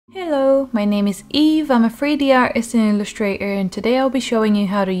my name is Eve, I'm a 3D artist in Illustrator, and today I'll be showing you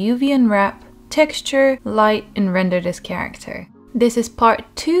how to UV unwrap, texture, light, and render this character. This is part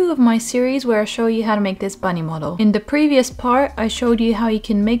 2 of my series where I show you how to make this bunny model. In the previous part, I showed you how you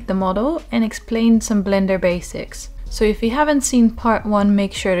can make the model and explained some Blender basics. So if you haven't seen part 1,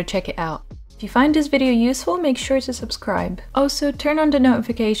 make sure to check it out. If you find this video useful, make sure to subscribe. Also, turn on the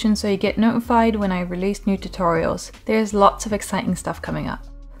notifications so you get notified when I release new tutorials. There's lots of exciting stuff coming up.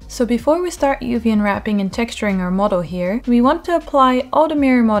 So before we start UV unwrapping and texturing our model here, we want to apply all the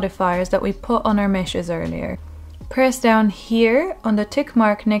mirror modifiers that we put on our meshes earlier. Press down here on the tick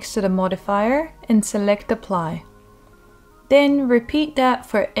mark next to the modifier and select apply. Then repeat that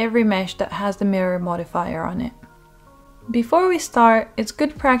for every mesh that has the mirror modifier on it. Before we start, it's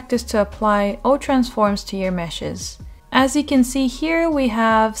good practice to apply all transforms to your meshes. As you can see here, we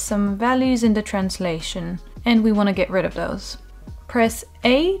have some values in the translation, and we want to get rid of those. Press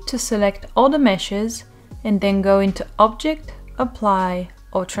A to select all the meshes, and then go into Object, Apply,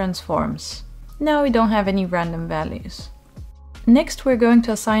 All Transforms. Now we don't have any random values. Next, we're going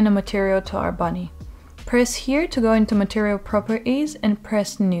to assign a material to our bunny. Press here to go into Material Properties and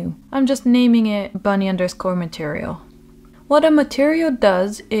press New. I'm just naming it bunny_material. What a material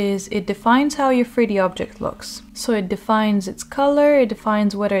does is it defines how your 3D object looks. So it defines its color, it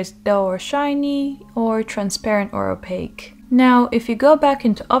defines whether it's dull or shiny, or transparent or opaque. Now, if you go back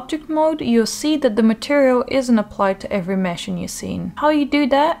into object mode, you'll see that the material isn't applied to every mesh in your scene. How you do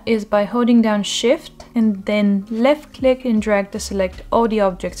that is by holding down Shift and then left click and drag to select all the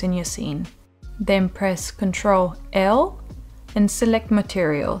objects in your scene. Then press Ctrl L and select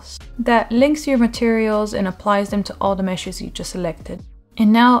materials. That links your materials and applies them to all the meshes you just selected.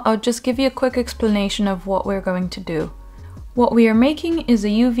 And now I'll just give you a quick explanation of what we're going to do. What we are making is a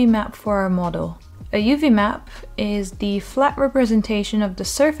UV map for our model. A UV map is the flat representation of the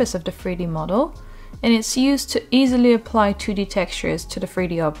surface of the 3D model, and it's used to easily apply 2D textures to the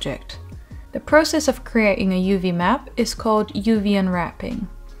 3D object. The process of creating a UV map is called UV unwrapping.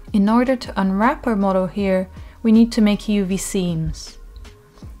 In order to unwrap our model here, we need to make UV seams.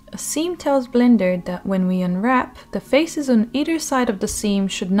 A seam tells Blender that when we unwrap, the faces on either side of the seam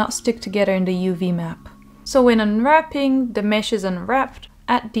should not stick together in the UV map. So when unwrapping, the mesh is unwrapped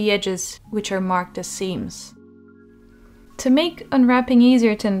at the edges, which are marked as seams. To make unwrapping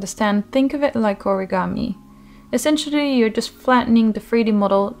easier to understand, think of it like origami. Essentially, you're just flattening the 3D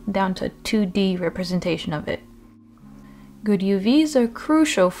model down to a 2D representation of it. Good UVs are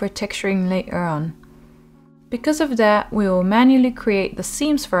crucial for texturing later on. Because of that, we will manually create the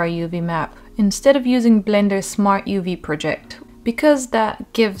seams for our UV map instead of using Blender's Smart UV project, because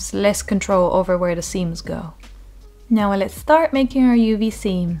that gives less control over where the seams go. Now let's start making our UV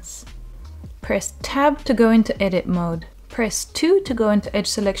seams. Press Tab to go into edit mode. Press 2 to go into edge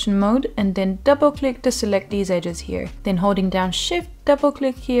selection mode, and then double click to select these edges here. Then holding down Shift, double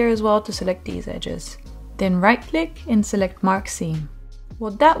click here as well to select these edges. Then right click and select Mark Seam.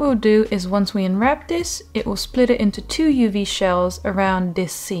 What that will do is once we unwrap this, it will split it into 2 UV shells around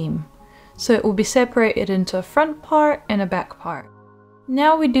this seam. So it will be separated into a front part and a back part.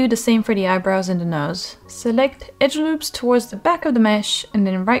 Now we do the same for the eyebrows and the nose. Select edge loops towards the back of the mesh and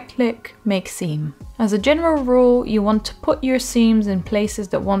then right click, make seam. As a general rule, you want to put your seams in places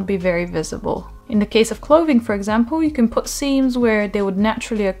that won't be very visible. In the case of clothing, for example, you can put seams where they would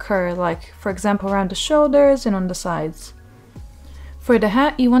naturally occur, like for example around the shoulders and on the sides. For the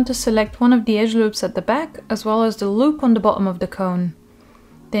hat, you want to select one of the edge loops at the back as well as the loop on the bottom of the cone.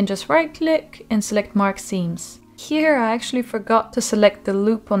 Then just right click and select Mark Seams. Here I actually forgot to select the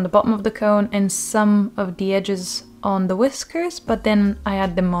loop on the bottom of the cone and some of the edges on the whiskers, but then I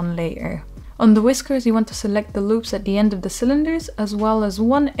add them on later. On the whiskers, you want to select the loops at the end of the cylinders as well as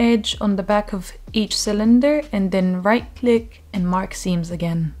one edge on the back of each cylinder, and then right click and Mark Seams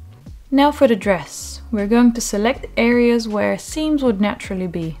again. Now for the dress, we're going to select areas where seams would naturally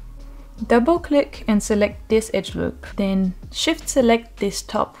be. Double click and select this edge loop, then shift select this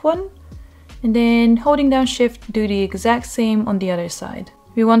top one, and then holding down Shift do the exact same on the other side.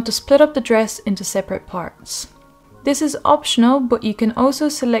 We want to split up the dress into separate parts. This is optional, but you can also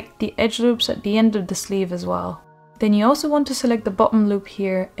select the edge loops at the end of the sleeve as well. Then you also want to select the bottom loop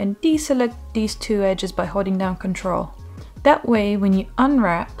here and deselect these 2 edges by holding down Ctrl. That way, when you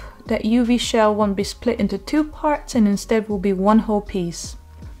unwrap, that UV shell won't be split into 2 parts and instead will be one whole piece.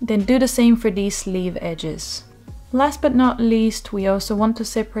 Then do the same for these sleeve edges. Last but not least, we also want to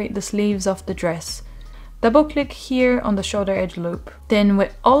separate the sleeves of the dress. Double click here on the shoulder edge loop. Then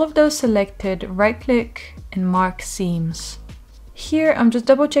with all of those selected, right click and mark seams. Here I'm just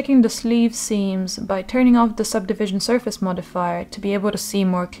double checking the sleeve seams by turning off the subdivision surface modifier to be able to see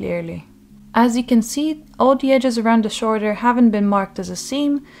more clearly. As you can see, all the edges around the shoulder haven't been marked as a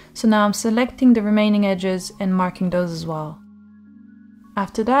seam, so now I'm selecting the remaining edges and marking those as well.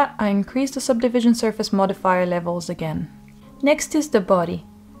 After that, I increase the subdivision surface modifier levels again. Next is the body.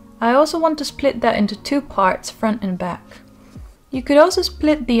 I also want to split that into two parts, front and back. You could also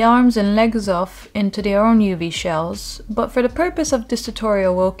split the arms and legs off into their own UV shells, but for the purpose of this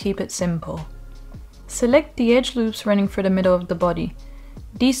tutorial we'll keep it simple. Select the edge loops running through the middle of the body.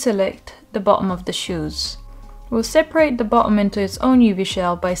 Deselect the bottom of the shoes. We'll separate the bottom into its own UV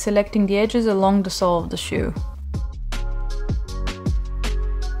shell by selecting the edges along the sole of the shoe.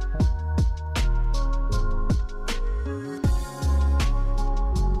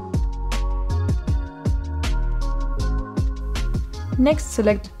 Next,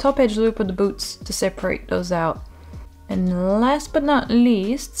 select the top edge loop of the boots to separate those out. And last but not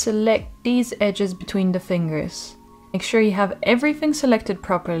least, select these edges between the fingers. Make sure you have everything selected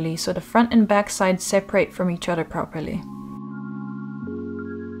properly so the front and back sides separate from each other properly.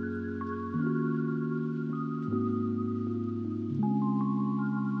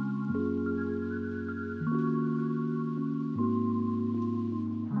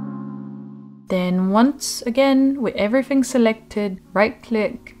 Then once again, with everything selected, right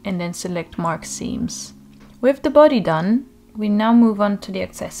click and then select Mark Seams. With the body done, we now move on to the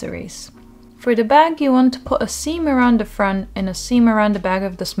accessories. For the bag, you want to put a seam around the front and a seam around the back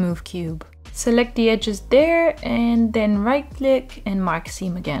of the smooth cube. Select the edges there and then right click and mark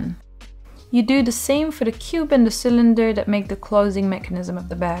seam again. You do the same for the cube and the cylinder that make the closing mechanism of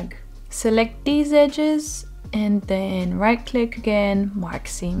the bag. Select these edges and then right click again, mark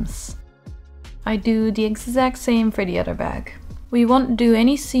seams. I do the exact same for the other bag. We won't do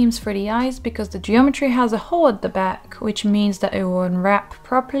any seams for the eyes because the geometry has a hole at the back, which means that it will unwrap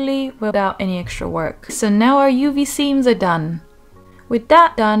properly without any extra work. So now our UV seams are done. With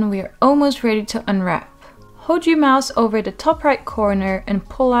that done, we are almost ready to unwrap. Hold your mouse over the top right corner and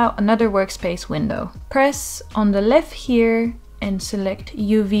pull out another workspace window. Press on the left here and select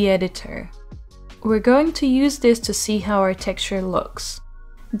UV editor. We're going to use this to see how our texture looks.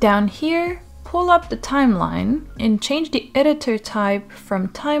 Down here, pull up the timeline and change the editor type from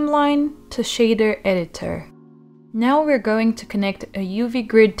timeline to shader editor. Now we're going to connect a UV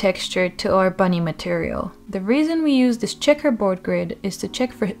grid texture to our bunny material. The reason we use this checkerboard grid is to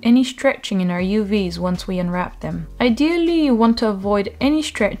check for any stretching in our UVs once we unwrap them. Ideally, you want to avoid any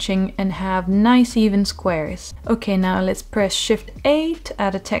stretching and have nice even squares. Okay, now let's press Shift A to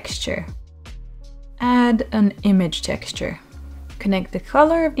add a texture. Add an image texture. Connect the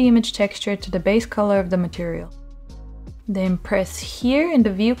color of the image texture to the base color of the material. Then press here in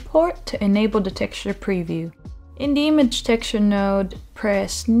the viewport to enable the texture preview. In the image texture node,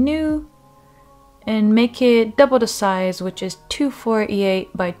 press New and make it double the size, which is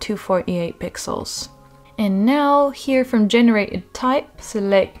 248 by 248 pixels. And now here from generated type,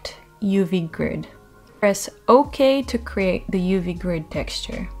 select UV grid. Press OK to create the UV grid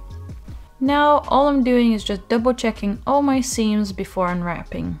texture. Now all I'm doing is just double checking all my seams before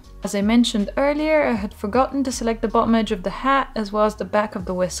unwrapping. As I mentioned earlier, I had forgotten to select the bottom edge of the hat as well as the back of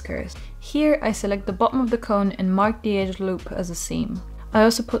the whiskers. Here I select the bottom of the cone and mark the edge loop as a seam. I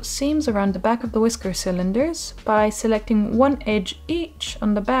also put seams around the back of the whisker cylinders by selecting one edge each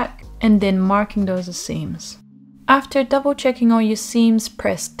on the back and then marking those as seams. After double checking all your seams,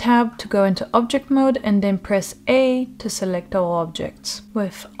 press Tab to go into object mode and then press A to select all objects.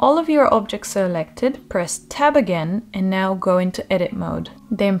 With all of your objects selected, press Tab again and now go into edit mode.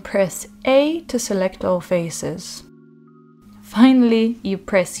 Then press A to select all faces. Finally, you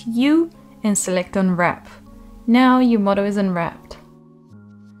press U and select Unwrap. Now your model is unwrapped.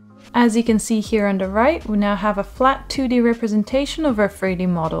 As you can see here on the right, we now have a flat 2D representation of our 3D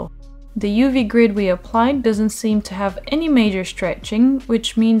model. The UV grid we applied doesn't seem to have any major stretching,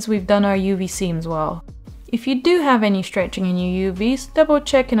 which means we've done our UV seams well. If you do have any stretching in your UVs, double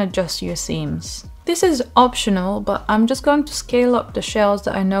check and adjust your seams. This is optional, but I'm just going to scale up the shells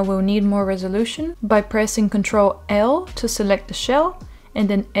that I know will need more resolution by pressing Ctrl L to select the shell and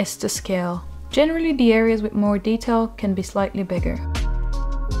then S to scale. Generally, the areas with more detail can be slightly bigger.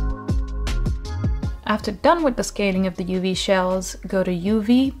 After done with the scaling of the UV shells, go to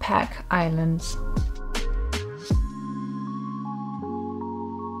UV Pack Islands.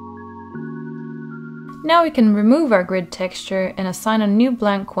 Now we can remove our grid texture and assign a new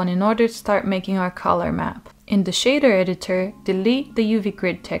blank one in order to start making our color map. In the shader editor, delete the UV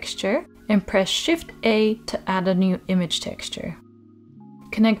grid texture and press Shift A to add a new image texture.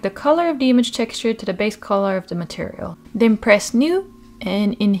 Connect the color of the image texture to the base color of the material. Then press New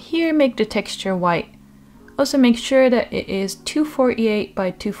and in here make the texture white. Also make sure that it is 248 by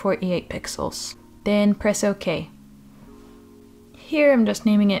 248 pixels. Then press OK. Here I'm just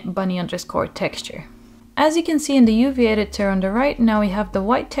naming it bunny_texture. As you can see in the UV editor on the right, now we have the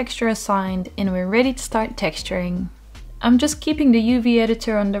white texture assigned and we're ready to start texturing. I'm just keeping the UV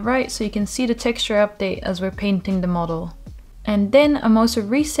editor on the right so you can see the texture update as we're painting the model. And then I'm also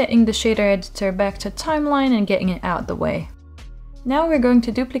resetting the shader editor back to timeline and getting it out the way. Now we're going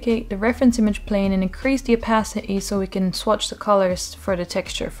to duplicate the reference image plane and increase the opacity so we can swatch the colors for the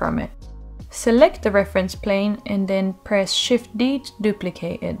texture from it. Select the reference plane and then press Shift D to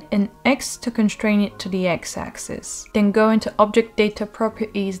duplicate it and X to constrain it to the X-axis. Then go into Object Data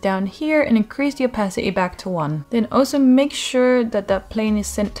Properties down here and increase the opacity back to 1. Then also make sure that that plane is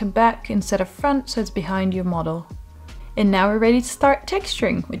sent to back instead of front so it's behind your model. And now we're ready to start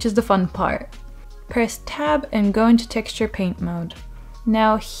texturing, which is the fun part. Press Tab and go into Texture Paint mode.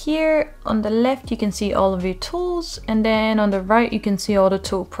 Now here on the left you can see all of your tools, and then on the right you can see all the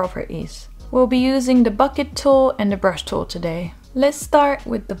tool properties. We'll be using the bucket tool and the brush tool today. Let's start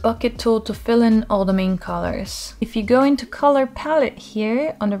with the bucket tool to fill in all the main colors. If you go into color palette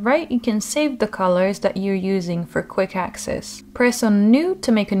here, on the right you can save the colors that you're using for quick access. Press on New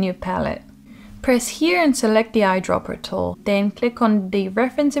to make a new palette. Press here and select the eyedropper tool. Then click on the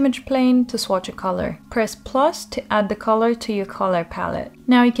reference image plane to swatch a color. Press plus to add the color to your color palette.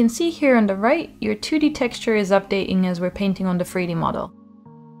 Now you can see here on the right, your 2D texture is updating as we're painting on the 3D model.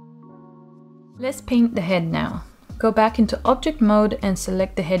 Let's paint the head now. Go back into object mode and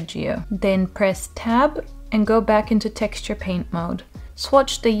select the head geo. Then press tab and go back into texture paint mode.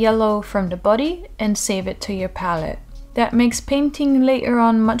 Swatch the yellow from the body and save it to your palette. That makes painting later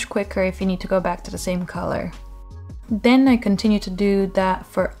on much quicker if you need to go back to the same color. Then I continue to do that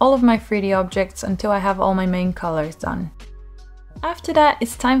for all of my 3D objects until I have all my main colors done. After that,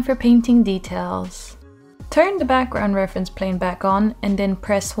 it's time for painting details. Turn the background reference plane back on and then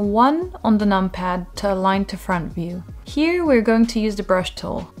press 1 on the numpad to align to front view. Here we're going to use the brush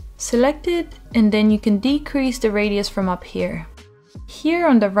tool. Select it and then you can decrease the radius from up here. Here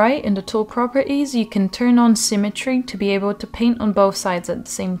on the right in the tool properties you can turn on symmetry to be able to paint on both sides at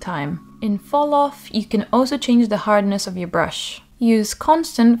the same time. In fall off you can also change the hardness of your brush. Use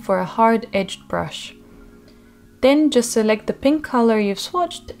constant for a hard edged brush. Then just select the pink color you've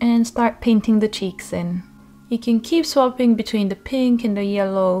swatched and start painting the cheeks in. You can keep swapping between the pink and the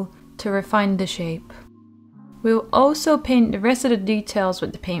yellow to refine the shape. We'll also paint the rest of the details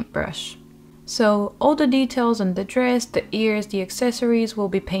with the paintbrush. So all the details on the dress, the ears, the accessories will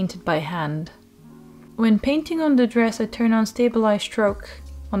be painted by hand. When painting on the dress, I turn on Stabilize Stroke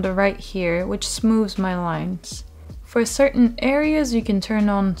on the right here, which smooths my lines. For certain areas you can turn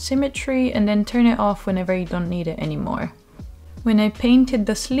on Symmetry and then turn it off whenever you don't need it anymore. When I painted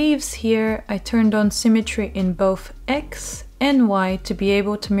the sleeves here, I turned on Symmetry in both X and Y to be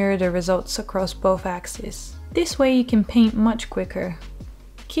able to mirror the results across both axes. This way you can paint much quicker.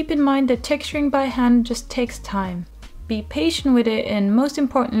 Keep in mind that texturing by hand just takes time. Be patient with it and most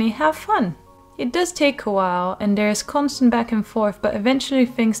importantly, have fun. It does take a while and there's constant back and forth, but eventually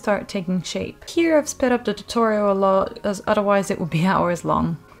things start taking shape. Here I've sped up the tutorial a lot as otherwise it would be hours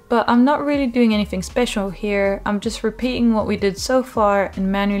long. But I'm not really doing anything special here, I'm just repeating what we did so far and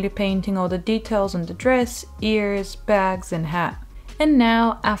manually painting all the details on the dress, ears, bags and hat. And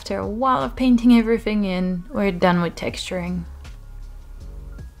now, after a while of painting everything in, we're done with texturing.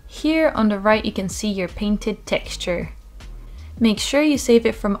 Here on the right you can see your painted texture. Make sure you save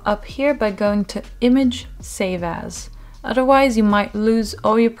it from up here by going to Image, Save As. Otherwise you might lose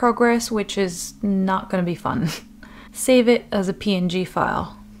all your progress, which is not gonna be fun. Save it as a PNG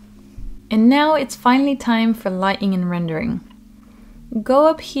file. And now it's finally time for lighting and rendering. Go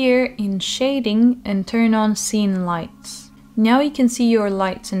up here in Shading and turn on Scene Lights. Now you can see your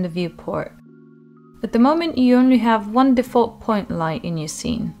lights in the viewport. At the moment you only have one default point light in your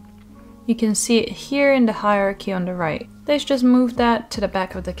scene. You can see it here in the hierarchy on the right. Let's just move that to the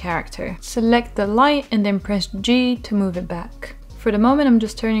back of the character. Select the light and then press G to move it back. For the moment I'm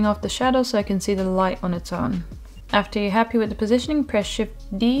just turning off the shadow so I can see the light on its own. After you're happy with the positioning, press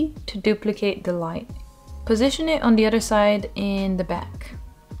Shift D to duplicate the light. Position it on the other side in the back.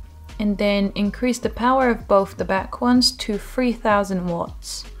 And then increase the power of both the back ones to 3000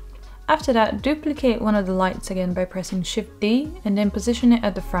 watts. After that, duplicate one of the lights again by pressing Shift D and then position it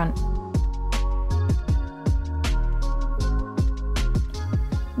at the front.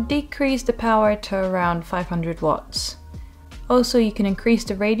 Decrease the power to around 500 watts. Also, you can increase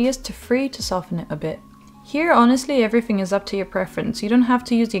the radius to 3 to soften it a bit. Here, honestly, everything is up to your preference. You don't have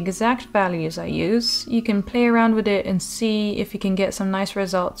to use the exact values I use. You can play around with it and see if you can get some nice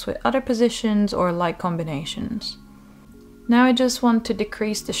results with other positions or light combinations. Now I just want to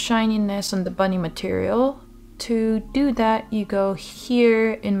decrease the shininess on the bunny material. To do that, you go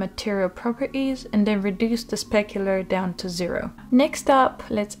here in Material Properties and then reduce the specular down to 0. Next up,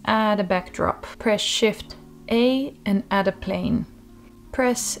 let's add a backdrop. Press Shift A and add a plane.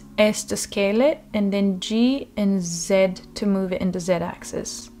 Press S to scale it and then G and Z to move it in the Z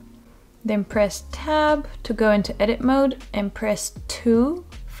axis. Then press Tab to go into edit mode and press 2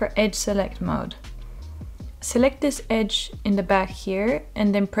 for edge select mode. Select this edge in the back here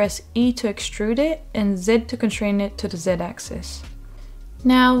and then press E to extrude it and Z to constrain it to the Z axis.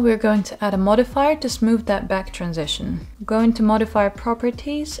 Now we're going to add a modifier to smooth that back transition. Go into Modifier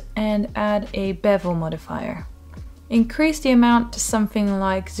Properties and add a bevel modifier. Increase the amount to something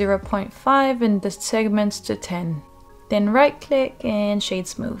like 0.5 and the segments to 10. Then right click and shade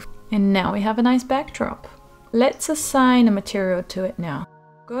smooth. And now we have a nice backdrop. Let's assign a material to it now.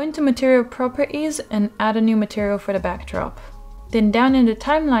 Go into Material Properties and add a new material for the backdrop. Then down in the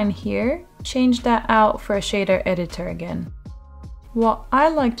timeline here, change that out for a shader editor again. What I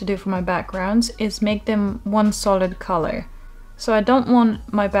like to do for my backgrounds is make them one solid color. So I don't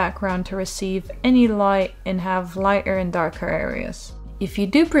want my background to receive any light and have lighter and darker areas. If you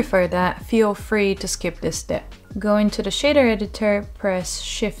do prefer that, feel free to skip this step. Go into the shader editor, press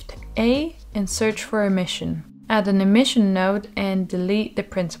Shift A and search for emission. Add an emission node and delete the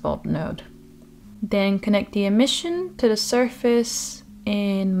principled node. Then connect the emission to the surface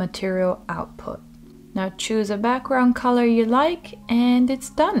in Material Output. Now choose a background color you like and it's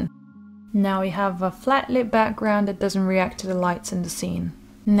done. Now we have a flat lit background that doesn't react to the lights in the scene.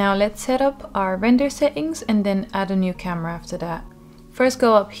 Now let's set up our render settings and then add a new camera after that. First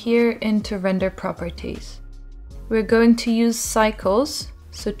go up here into Render Properties. We're going to use cycles,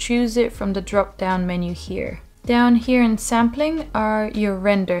 so choose it from the drop down menu here. Down here in sampling are your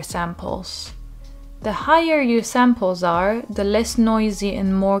render samples. The higher your samples are, the less noisy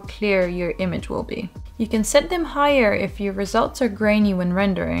and more clear your image will be. You can set them higher if your results are grainy when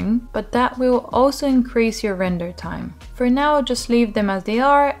rendering, but that will also increase your render time. For now, just leave them as they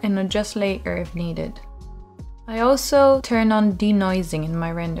are and adjust later if needed. I also turn on denoising in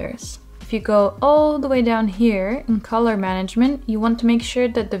my renders. If you go all the way down here in color management, you want to make sure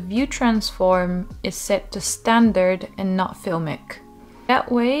that the view transform is set to standard and not filmic. That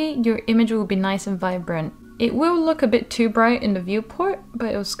way your image will be nice and vibrant. It will look a bit too bright in the viewport,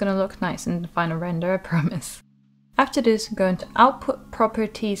 but it's gonna look nice in the final render, I promise. After this, go into Output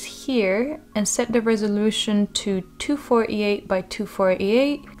Properties here and set the resolution to 248 by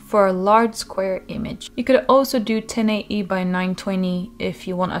 248 for a large square image. You could also do 1080 by 920 if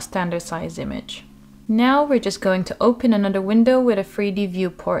you want a standard size image. Now we're just going to open another window with a 3D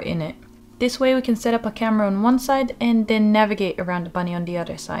viewport in it. This way we can set up a camera on one side and then navigate around the bunny on the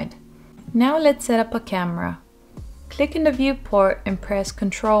other side. Now let's set up a camera. Click in the viewport and press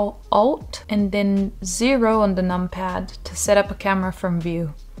Ctrl Alt and then 0 on the numpad to set up a camera from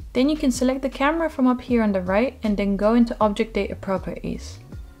view. Then you can select the camera from up here on the right and then go into Object Data Properties.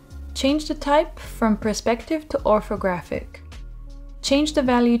 Change the type from perspective to orthographic. Change the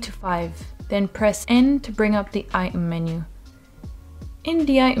value to 5, then press N to bring up the item menu. In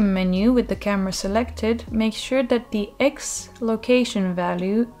the item menu with the camera selected, make sure that the X location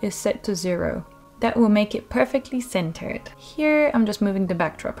value is set to 0. That will make it perfectly centered. Here I'm just moving the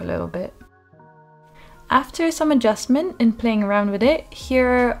backdrop a little bit. After some adjustment and playing around with it, here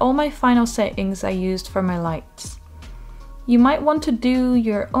are all my final settings I used for my lights. You might want to do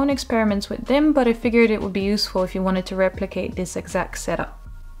your own experiments with them, but I figured it would be useful if you wanted to replicate this exact setup.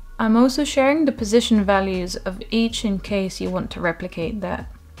 I'm also sharing the position values of each in case you want to replicate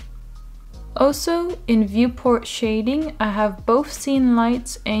that. Also, in viewport shading, I have both scene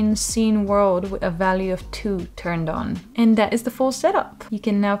lights and scene world with a value of 2 turned on. And that is the full setup. You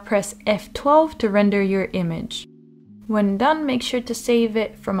can now press F12 to render your image. When done, make sure to save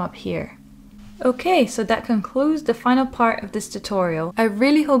it from up here. Okay, so that concludes the final part of this tutorial. I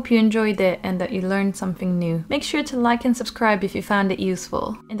really hope you enjoyed it and that you learned something new. Make sure to like and subscribe if you found it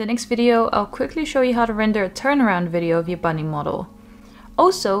useful. In the next video, I'll quickly show you how to render a turnaround video of your bunny model.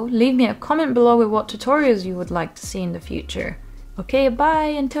 Also, leave me a comment below with what tutorials you would like to see in the future. Okay, bye,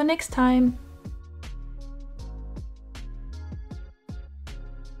 until next time!